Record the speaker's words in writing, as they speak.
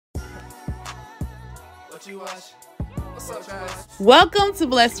Welcome to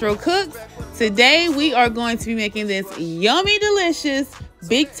Blessed Row Cooks. Today we are going to be making this yummy, delicious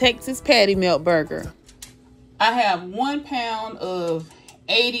Big Texas Patty Melt Burger. I have 1 pound of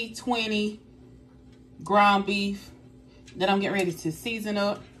 80/20 ground beef that I'm getting ready to season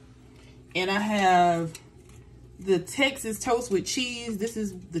up. And I have the Texas toast with cheese. This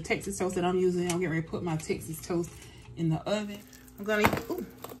is the Texas toast that I'm using. I'm getting ready to put my Texas toast in the oven. I'm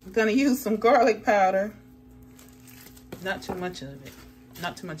gonna use some garlic powder. Not too much of it.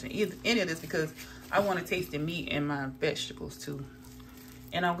 Not too much of any of this because I want to taste the meat and my vegetables too.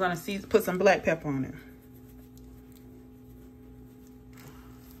 And I'm gonna put some black pepper on it.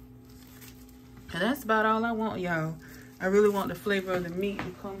 And that's about all I want, y'all. I really want the flavor of the meat to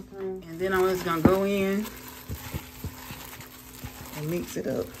come through. And then I'm just gonna go in and mix it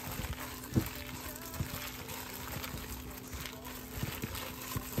up.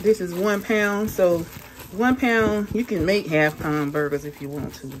 This is 1 pound, so 1 pound, you can make half-pound burgers if you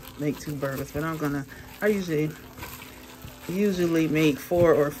want to make 2 burgers. But I usually make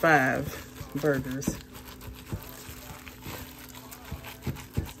 4 or 5 burgers.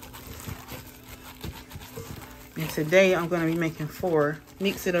 And today I'm gonna be making 4.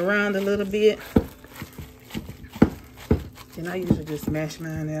 Mix it around a little bit. And I usually just mash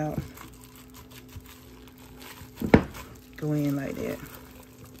mine out. Go in like that.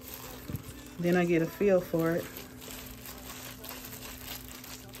 Then I get a feel for it.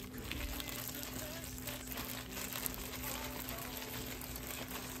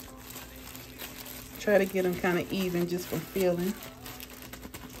 Try to get them kind of even just from feeling.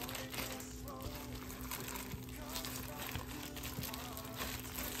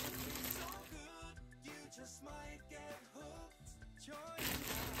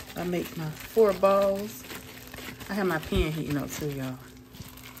 I make my 4 balls. I have my pan heating up too, y'all.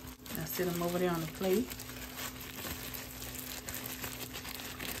 I sit them over there on the plate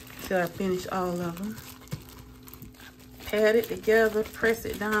till I finish all of them. Pat it together, press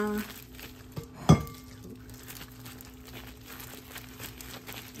it down.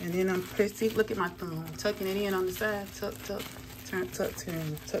 And then I'm pressing, look at my thumb. I'm tucking it in on the side. Tuck, tuck, turn, tuck,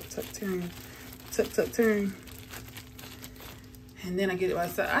 turn, tuck, tuck, turn, tuck, tuck, turn. And then I get it by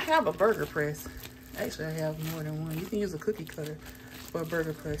the side. I have a burger press. Actually, I have more than one. You can use a cookie cutter for a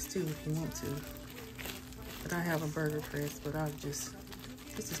burger press too if you want to. But I have a burger press, but this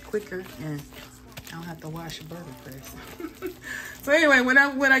is quicker and I don't have to wash a burger press. So anyway, when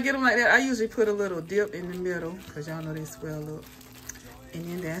I get them like that, I usually put a little dip in the middle because y'all know they swell up. And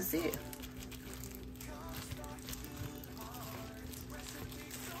then that's it.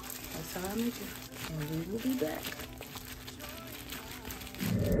 That's how I make it. And we will be back.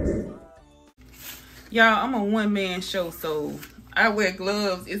 Y'all, I'm a one-man show, so I wear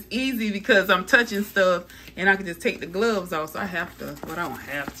gloves. It's easy because I'm touching stuff and I can just take the gloves off. So I have to, but I don't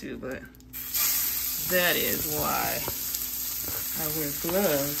have to, but that is why I wear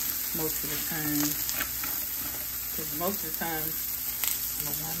gloves most of the time. Because most of the time, I'm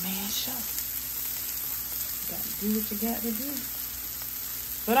a one-man show. You got to do what you got to do.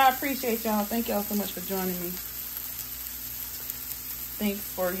 But I appreciate y'all. Thank y'all so much for joining me. Thanks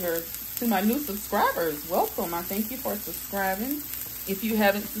to my new subscribers. Welcome. I thank you for subscribing. If you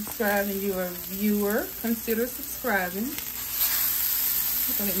haven't subscribed and you're a viewer, consider subscribing. I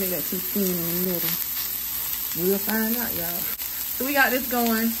thought it made that too thin in the middle. We'll find out, y'all. So we got this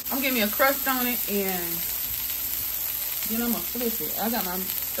going. I'm giving me a crust on it and then I'm gonna flip it. I got my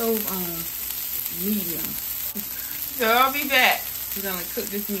stove on medium. So I'll be back. We're gonna cook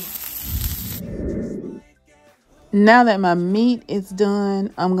this meat. Now that my meat is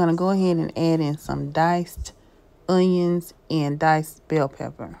done, I'm going to go ahead and add in some diced onions and diced bell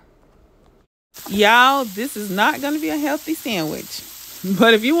pepper. Y'all, this is not going to be a healthy sandwich.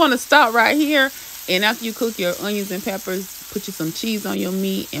 But if you want to stop right here, and after you cook your onions and peppers, put you some cheese on your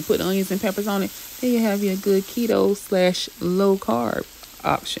meat and put onions and peppers on it, then you have your good keto/low carb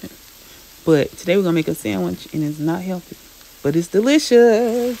option. But today we're going to make a sandwich, and it's not healthy, but it's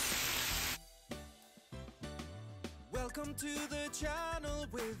delicious. To the channel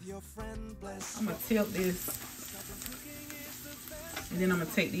with your friend Bless. I'm gonna tilt this and then I'm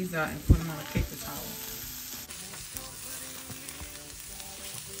gonna take these out and put them on a paper towel.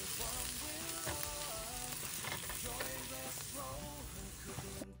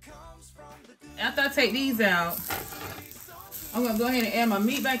 After I take these out, I'm gonna go ahead and add my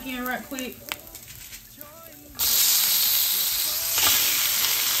meat back in right quick.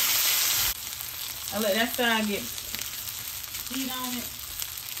 I let that side get heat on it.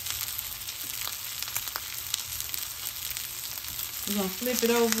 We're gonna flip it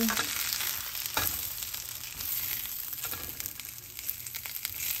over.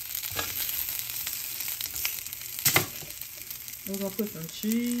 We're gonna put some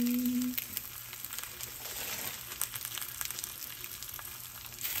cheese.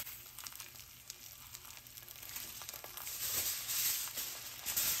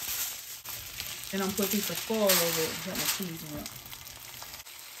 And I'm gonna put a piece of foil over it and put my cheese in it.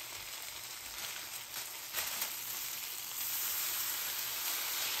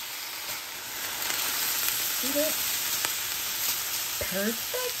 See that?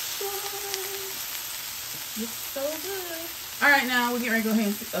 Perfection. Looks so good. All right, now we're getting ready to go ahead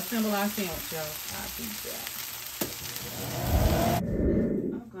and assemble our sandwich, y'all. I'll do that.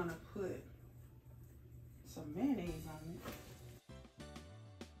 I'm gonna put some mayonnaise on it.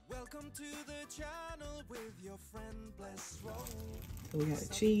 Welcome to the channel with your friend Bless Roll. So we got the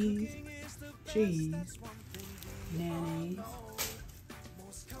cheese, mayonnaise,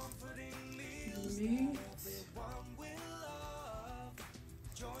 Most comforting meals meat. everyone will love.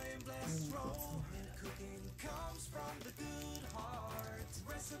 Join Bless Roll. Cooking comes from the good heart.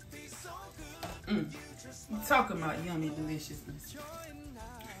 Recipe so good. You just I'm talking about yummy deliciousness.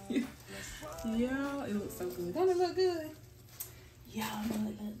 Y'all, it looks so good. Don't it look good? Y'all know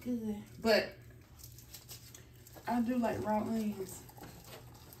it look good. But I do like raw onions.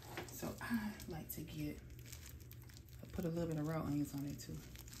 So I like to put a little bit of raw onions on it too.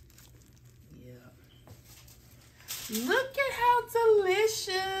 Yeah. Look at how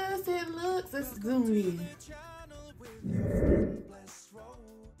delicious it looks. Let's zoom in.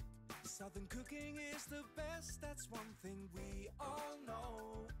 Southern cooking is the best, that's one thing we all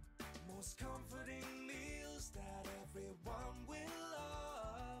know. Most comforting meals that everyone will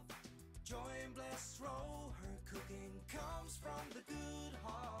love. Join Bless Roll, her cooking comes from the good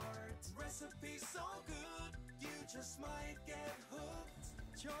heart. Recipe so good, you just might get hooked.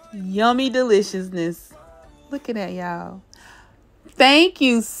 Yummy deliciousness. Look at that, y'all. Thank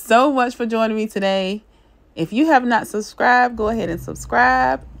you so much for joining me today. If you have not subscribed, go ahead and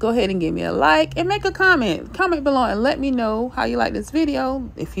subscribe. Go ahead and give me a like and make a comment. Comment below and let me know how you like this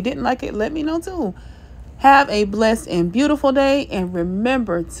video. If you didn't like it, let me know too. Have a blessed and beautiful day. And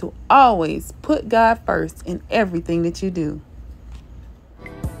remember to always put God first in everything that you do.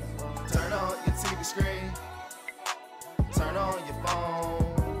 Turn on your TV screen. Turn on your phone.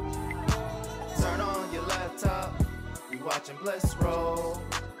 Turn on your laptop. You watching Bless Roll.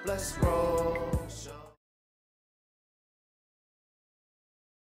 Bless Roll.